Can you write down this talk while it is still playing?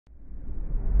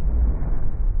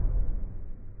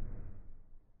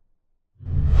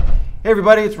Hey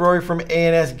everybody, it's Rory from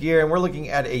A&S Gear, and we're looking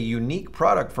at a unique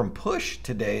product from Push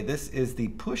today. This is the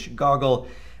Push Goggle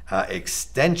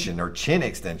extension or chin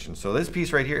extension. So this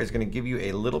piece right here is going to give you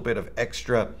a little bit of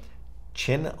extra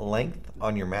chin length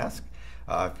on your mask.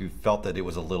 If you felt that it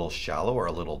was a little shallow or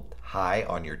a little high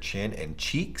on your chin and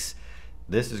cheeks,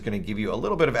 this is going to give you a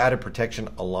little bit of added protection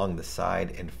along the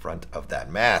side and front of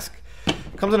that mask.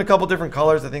 It comes in a couple different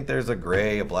colors. I think there's a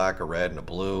gray, a black, a red, and a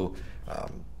blue.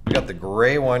 We got the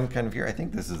gray one kind of here. I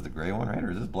think this is the gray one, right?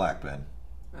 Or is this black, Ben?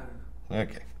 I don't know.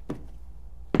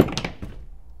 Okay.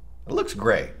 It looks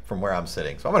gray from where I'm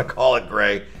sitting, so I'm going to call it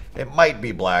gray. It might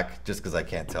be black just because I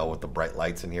can't tell with the bright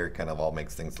lights in here. It kind of all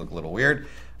makes things look a little weird.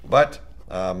 But,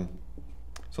 so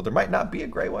there might not be a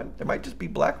gray one. There might just be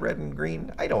black, red, and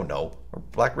green. I don't know. Or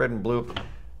black, red, and blue.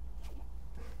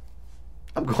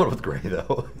 I'm going with gray,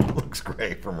 though. It looks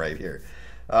gray from right here.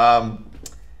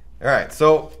 All right,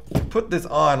 so to put this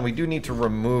on, we do need to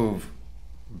remove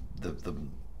the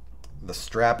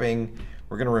strapping.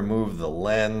 We're going to remove the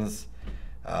lens.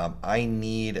 I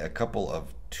need a couple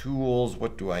of tools.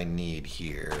 What do I need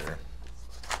here?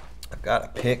 I've got a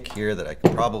pick here that I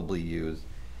could probably use.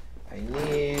 I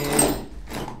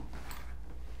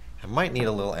might need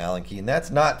a little Allen key, and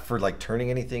that's not for like turning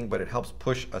anything, but it helps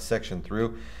push a section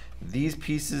through. These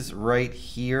pieces right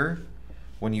here,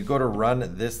 when you go to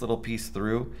run this little piece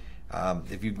through,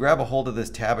 if you grab a hold of this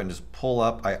tab and just pull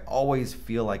up, I always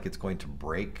feel like it's going to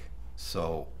break.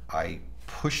 So I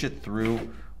push it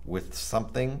through with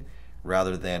something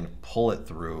rather than pull it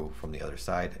through from the other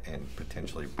side and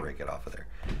potentially break it off of there.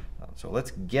 So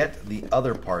let's get the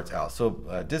other parts out. So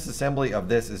disassembly of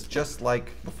this is just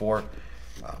like before,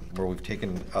 where we've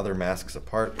taken other masks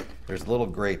apart. There's a little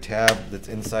gray tab that's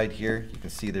inside here. You can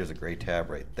see there's a gray tab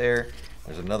right there.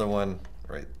 There's another one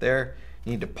right there.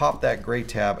 You need to pop that gray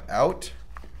tab out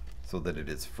so that it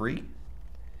is free.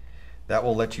 That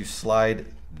will let you slide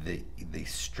the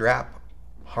strap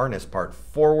harness part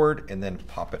forward and then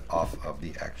pop it off of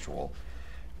the actual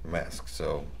mask.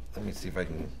 So let me see if I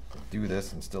can do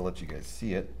this and still let you guys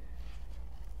see it.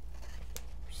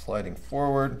 Sliding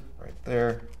forward right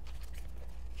there.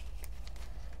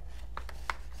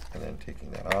 And then taking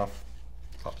that off,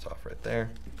 pops off right there.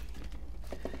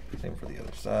 Same for the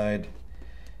other side.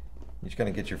 You're just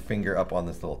gonna get your finger up on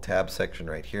this little tab section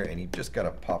right here, and you just gotta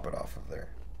pop it off of there.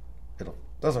 It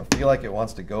doesn't feel like it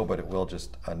wants to go, but it will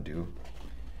just undo.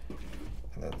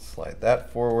 And then slide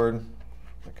that forward.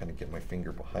 I kind of get my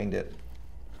finger behind it.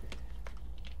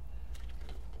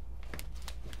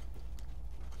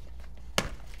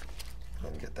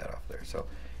 And get that off there. So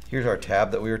here's our tab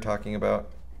that we were talking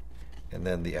about, and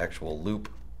then the actual loop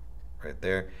right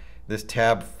there. This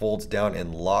tab folds down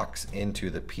and locks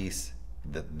into the piece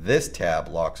that this tab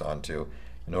locks onto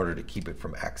in order to keep it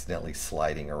from accidentally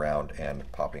sliding around and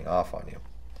popping off on you.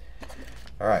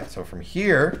 All right, so from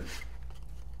here,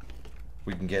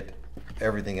 we can get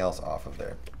everything else off of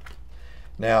there.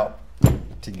 Now,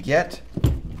 to get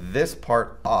this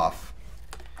part off,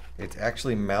 it's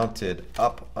actually mounted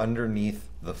up underneath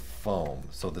the foam.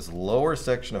 So this lower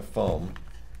section of foam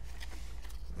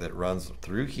that runs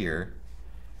through here,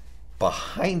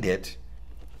 behind it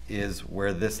is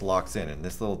where this locks in, and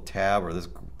this little tab or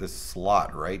this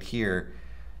slot right here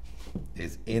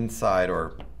is inside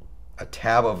or a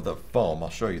tab of the foam. I'll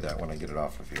show you that when I get it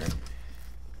off of here. It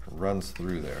runs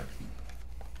through there.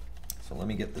 So let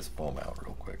me get this foam out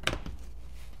real quick.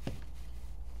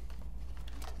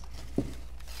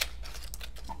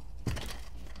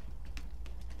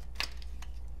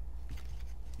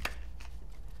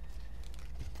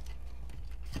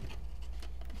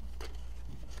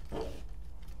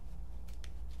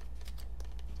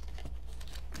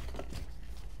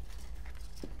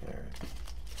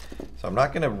 So I'm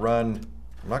not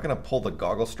gonna pull the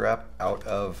goggle strap out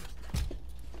of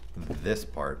this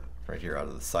part right here, out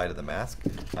of the side of the mask.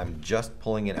 I'm just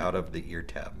pulling it out of the ear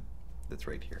tab that's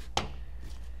right here.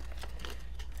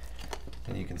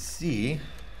 And you can see,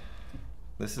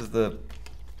 this is the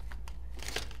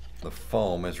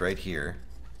foam is right here,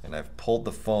 and I've pulled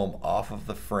the foam off of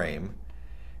the frame,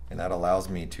 and that allows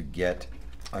me to get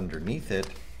underneath it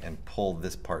and pull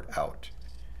this part out.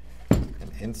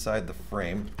 And inside the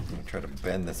frame, I'm going to try to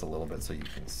bend this a little bit so you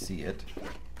can see it.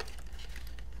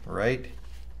 Right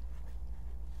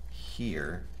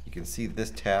here, you can see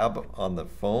this tab on the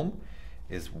foam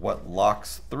is what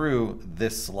locks through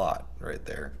this slot right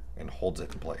there and holds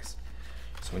it in place.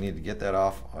 So we need to get that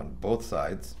off on both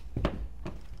sides. So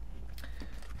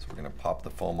we're going to pop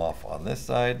the foam off on this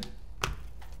side,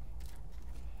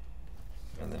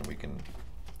 and then we can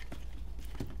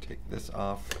take this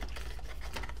off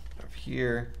of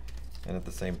here, and at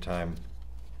the same time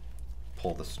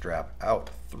pull the strap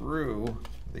out through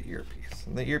the earpiece.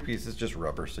 And the earpiece is just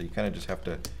rubber, so you kind of just have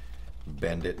to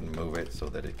bend it and move it so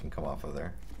that it can come off of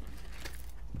there.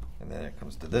 And then it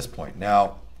comes to this point.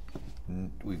 Now,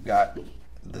 we've got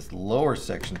this lower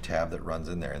section tab that runs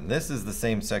in there, and this is the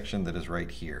same section that is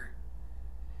right here.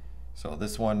 So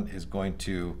this one is going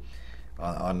to,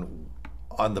 on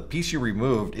the piece you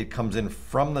removed, it comes in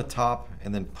from the top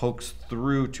and then pokes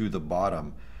through to the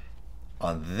bottom.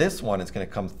 On this one, it's going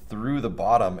to come through the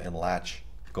bottom and latch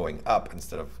going up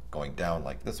instead of going down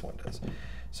like this one does.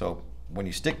 So when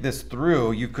you stick this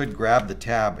through, you could grab the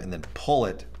tab and then pull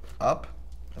it up.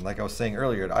 And like I was saying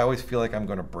earlier, I always feel like I'm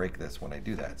going to break this when I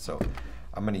do that. So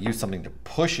I'm going to use something to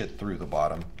push it through the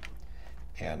bottom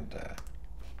and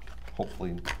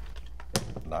hopefully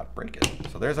not break it.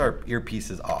 So there's our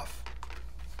earpieces off.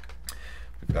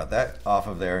 We've got that off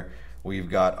of there. We've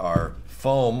got our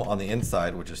foam on the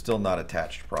inside, which is still not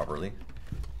attached properly,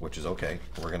 which is okay.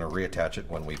 We're going to reattach it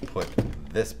when we put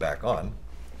this back on,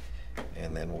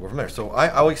 and then we'll go from there. So I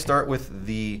always start with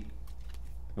the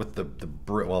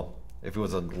well, if it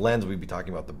was a lens, we'd be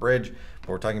talking about the bridge, but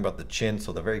we're talking about the chin,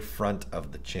 so the very front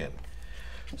of the chin.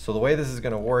 So the way this is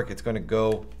going to work, it's going to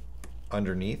go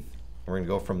underneath. We're going to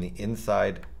go from the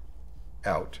inside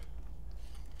out,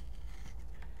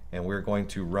 and we're going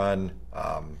to run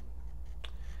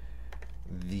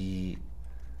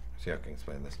see how I can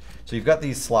explain this. So you've got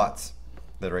these slots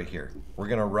that are right here. We're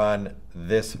going to run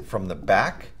this from the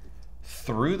back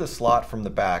through the slot from the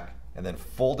back, and then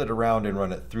fold it around and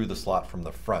run it through the slot from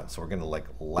the front. So we're going to like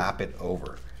lap it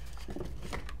over. So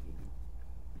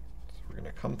we're going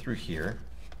to come through here.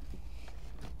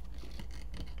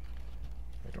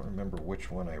 I don't remember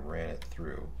which one I ran it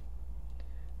through.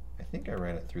 I think I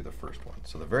ran it through the first one.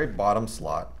 So the very bottom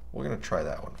slot, we're going to try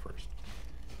that one first.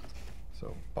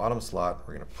 So bottom slot,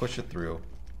 we're going to push it through.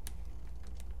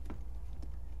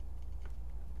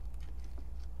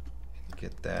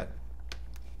 Get that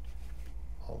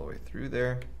all the way through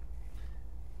there,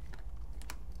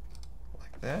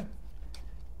 like that. And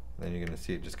then you're going to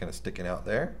see it just kind of sticking out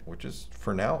there, which is,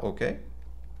 for now, okay.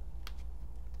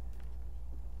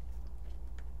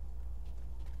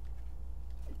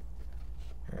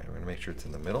 All right, I'm going to make sure it's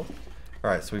in the middle. All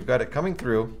right, so we've got it coming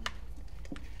through,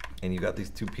 and you've got these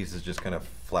two pieces just kind of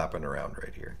flapping around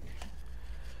right here.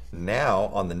 Now,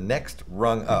 on the next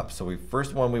rung up, so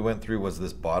first one we went through was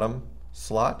this bottom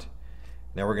slot.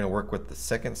 Now we're going to work with the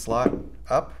second slot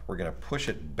up. We're going to push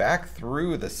it back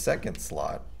through the second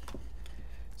slot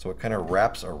so it kind of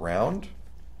wraps around,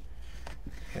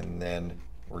 and then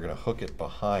we're going to hook it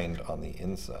behind on the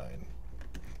inside.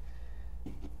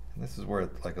 And this is where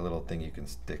like a little thing you can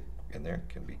stick in there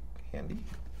can be handy.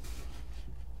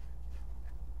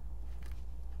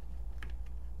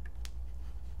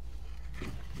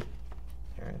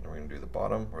 All right, we're going to do the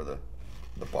bottom, or the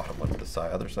bottom of the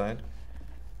other side.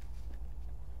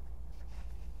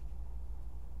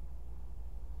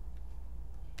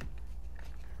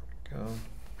 Go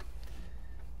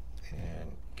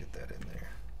and get that in there.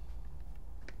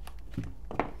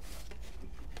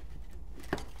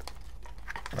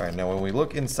 All right, now when we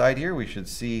look inside here, we should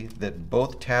see that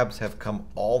both tabs have come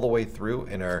all the way through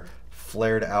and are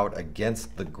flared out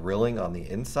against the grilling on the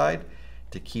inside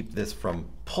to keep this from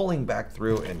pulling back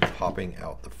through and popping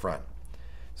out the front.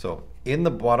 So in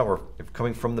the bottom, or if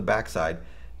coming from the back side,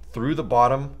 through the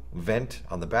bottom vent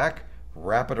on the back,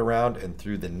 wrap it around, and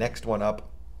through the next one up,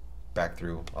 back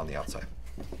through on the outside,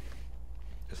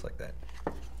 just like that.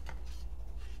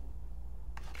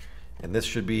 And this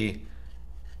should be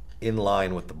in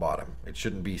line with the bottom. It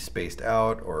shouldn't be spaced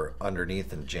out or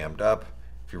underneath and jammed up.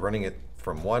 If you're running it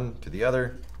from one to the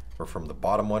other, or from the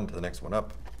bottom one to the next one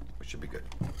up, it should be good.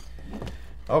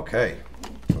 Okay,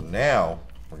 so now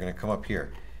we're going to come up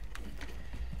here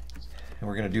and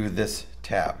we're going to do this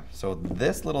tab. So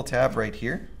this little tab right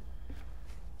here,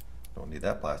 don't need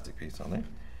that plastic piece on there.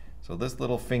 So this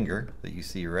little finger that you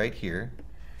see right here,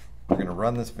 we're going to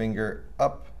run this finger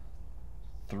up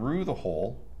through the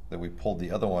hole that we pulled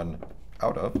the other one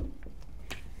out of.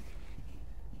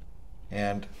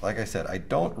 And like I said, I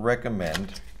don't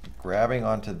recommend grabbing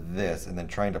onto this and then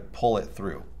trying to pull it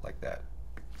through like that.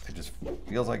 It just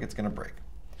feels like it's going to break.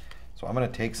 So I'm going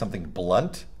to take something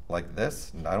blunt like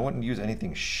this, and I wouldn't use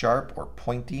anything sharp or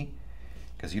pointy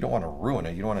because you don't want to ruin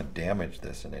it. You don't want to damage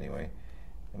this in any way.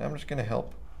 And I'm just going to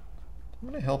help. I'm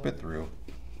going to help it through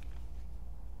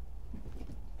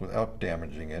without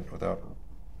damaging it, without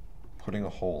putting a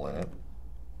hole in it.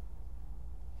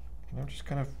 And I'm just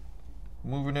kind of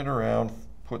moving it around,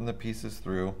 putting the pieces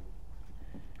through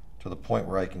to the point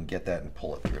where I can get that and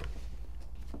pull it through.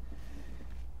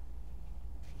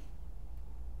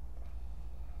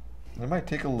 It might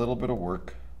take a little bit of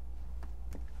work,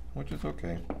 which is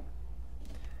okay.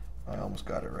 I almost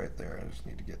got it right there. I just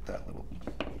need to get that little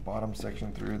bottom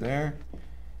section through there.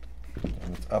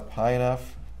 And it's up high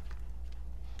enough.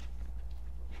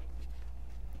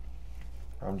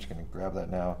 I'm just going to grab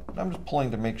that now. And I'm just pulling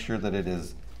to make sure that it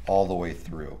is all the way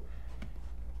through.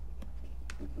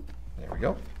 There we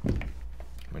go. I'm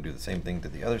going to do the same thing to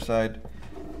the other side.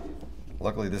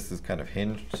 Luckily this is kind of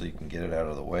hinged so you can get it out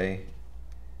of the way.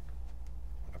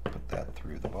 I'll put that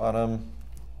through the bottom.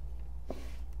 Like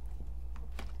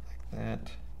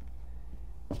that.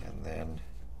 And then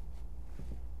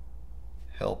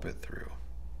help it through.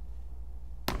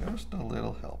 Just a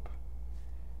little help.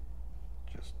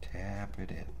 Just tap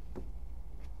it in.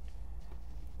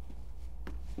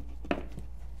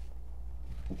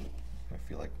 I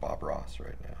feel like Bob Ross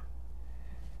right now.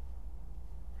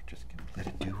 We're just gonna let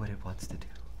it do what it wants to do.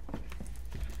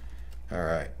 All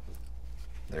right,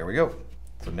 there we go.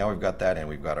 So now we've got that in.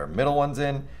 We've got our middle ones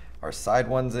in, our side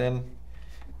ones in.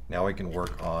 Now we can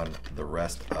work on the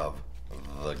rest of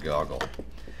the goggle.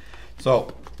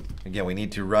 So again, we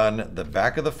need to run the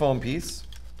back of the foam piece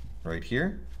right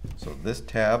here. So this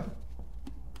tab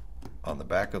on the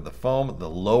back of the foam, the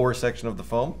lower section of the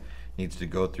foam, needs to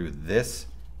go through this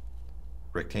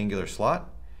rectangular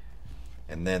slot,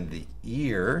 and then the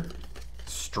ear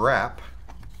strap,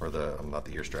 or the not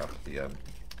the ear strap, the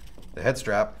head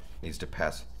strap needs to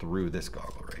pass through this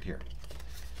goggle right here,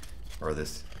 or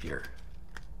this ear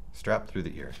strap through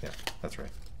the ear. Yeah, that's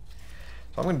right.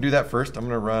 So I'm going to do that first. I'm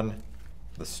going to run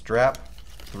the strap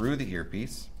through the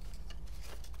earpiece.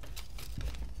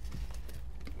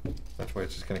 That's why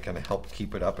it's just going to kind of help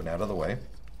keep it up and out of the way.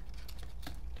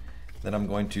 Then I'm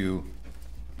going to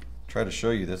try to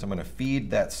show you this. I'm going to feed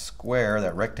that square,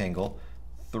 that rectangle,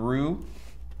 through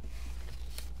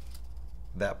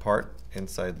that part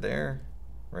inside there,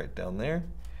 right down there.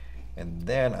 And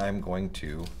then I'm going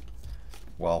to,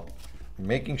 while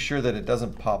making sure that it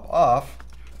doesn't pop off,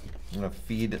 I'm going to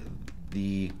feed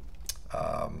the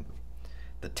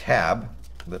tab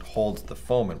that holds the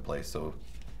foam in place. So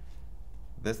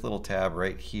this little tab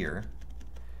right here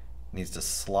needs to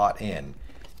slot in,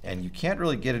 and you can't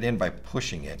really get it in by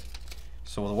pushing it.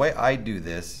 So the way I do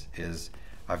this is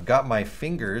I've got my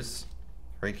fingers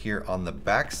right here on the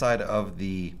back side of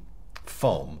the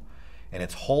foam, and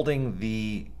it's holding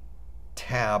the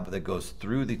tab that goes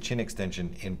through the chin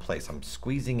extension in place. I'm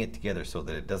squeezing it together so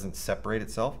that it doesn't separate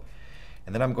itself.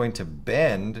 And then I'm going to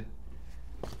bend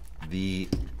the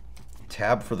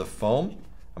tab for the foam.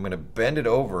 I'm going to bend it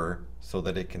over so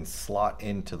that it can slot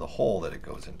into the hole that it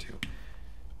goes into.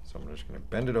 So I'm just going to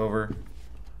bend it over.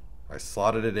 I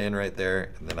slotted it in right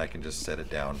there, and then I can just set it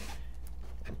down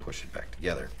and push it back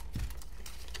together.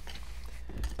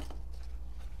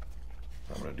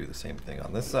 I'm going to do the same thing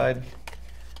on this side.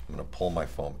 I'm going to pull my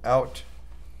foam out.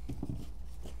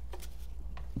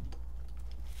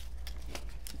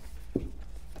 I'm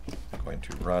going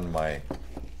to run my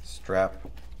strap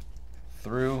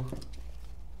through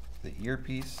the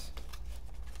earpiece.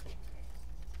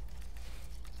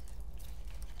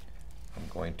 I'm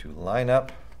going to line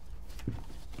up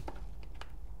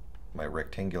my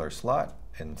rectangular slot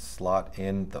and slot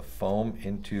in the foam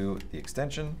into the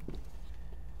extension.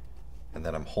 And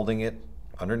then I'm holding it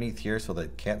underneath here so that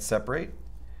it can't separate.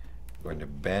 I'm going to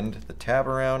bend the tab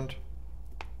around,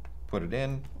 put it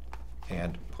in,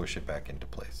 and push it back into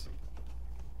place.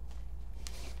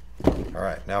 All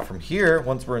right, now from here,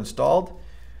 once we're installed,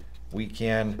 we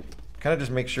can kind of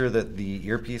just make sure that the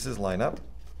earpieces line up.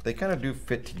 They kind of do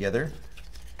fit together.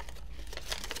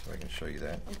 So I can show you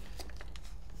that.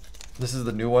 This is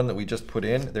the new one that we just put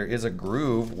in. There is a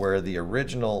groove where the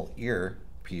original ear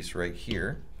piece right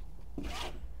here,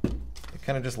 it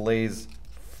kind of just lays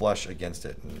flush against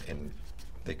it, and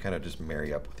they kind of just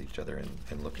marry up with each other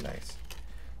and look nice.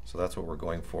 So that's what we're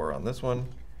going for on this one,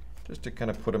 just to kind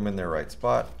of put them in their right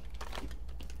spot.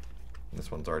 This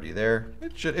one's already there.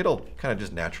 It'll kind of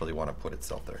just naturally want to put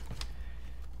itself there.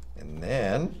 And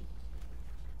then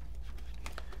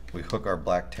we hook our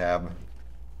black tab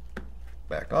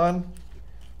back on,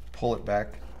 pull it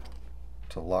back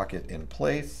to lock it in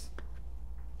place.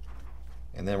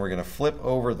 And then we're going to flip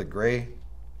over the gray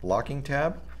locking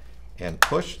tab and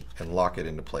push and lock it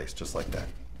into place just like that.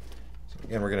 So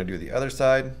again, we're going to do the other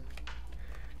side.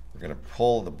 We're going to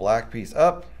pull the black piece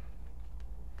up.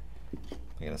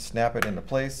 You're going to snap it into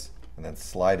place and then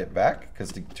slide it back,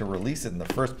 because to release it in the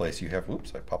first place you have,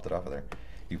 oops, I popped it off of there.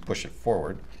 You push it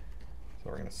forward.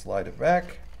 So we're going to slide it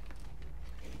back.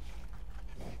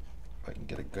 If I can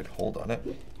get a good hold on it.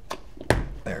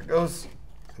 There it goes.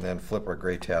 And then flip our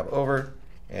gray tab over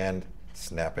and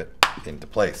snap it into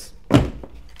place.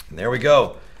 And there we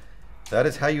go. That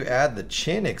is how you add the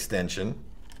chin extension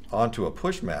onto a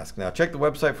push mask. Now check the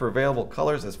website for available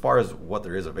colors as far as what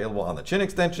there is available on the chin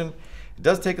extension. It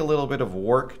does take a little bit of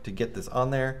work to get this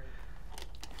on there,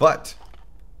 but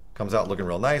comes out looking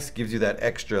real nice. Gives you that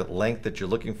extra length that you're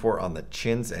looking for on the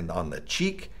chins and on the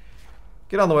cheek.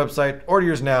 Get on the website, order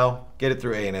yours now, get it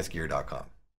through ansgear.com.